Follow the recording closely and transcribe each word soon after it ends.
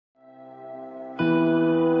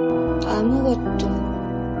아무것도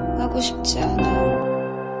하고 싶지 않아.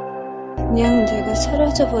 그냥 내가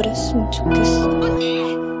사라져버렸으면 좋겠어.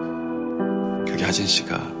 그게 하진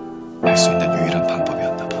씨가 알 수 있는 유일한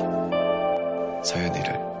방법이었나 봐.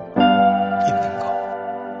 서연이를 잊는 거.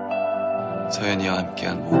 서연이와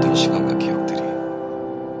함께한 모든 시간과 기억들이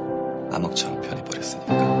암흑처럼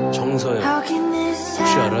변해버렸으니까. 정서연 혹시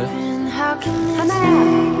알아요?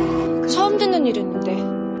 하나야. 처음 듣는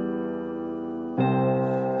이름인데.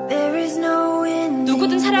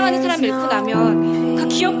 누구든 사랑하는 사람 잃고 나면 그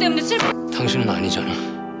기억 때문에 당신은 아니잖아.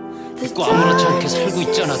 믿고 아무렇지 않게 살고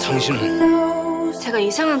있잖아. 당신은. 제가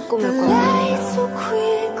이상한 꿈을 꿨거든요.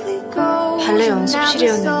 발레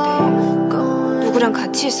연습실이었는데 누구랑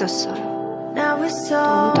같이 있었어요. 너무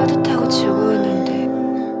따뜻하고 즐거웠는데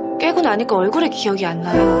깨고 나니까 얼굴에 기억이 안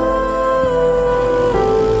나요.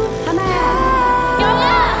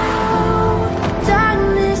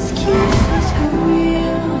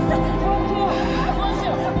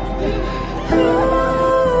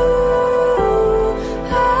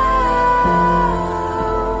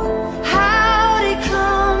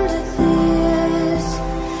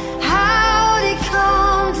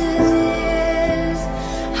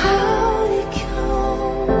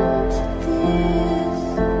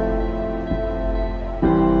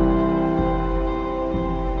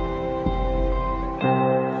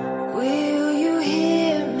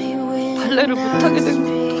 발레를 못하게 된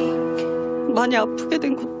것도 많이 아프게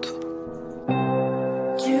된 것도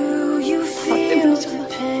나 때문이잖아.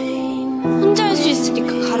 혼자 할 수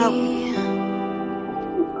있으니까 가라고.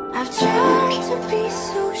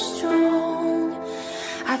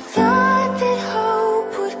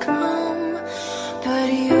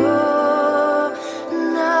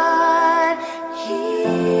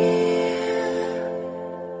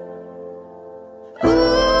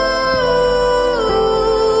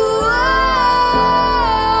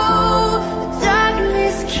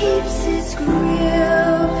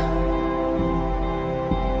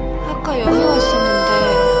 아까 여기 왔었는데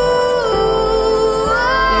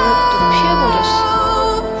내가 또 피해버렸어.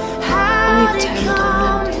 언니 잘못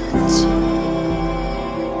없는데, 그치?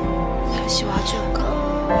 다시 와줄까?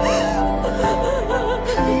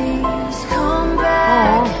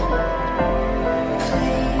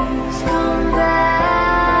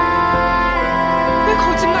 왜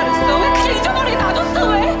거짓말했어? 왜 그냥 잊어버리게 놔뒀어?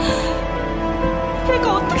 왜? 내가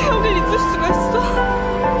어떻게 여길 잊을 수가 있어?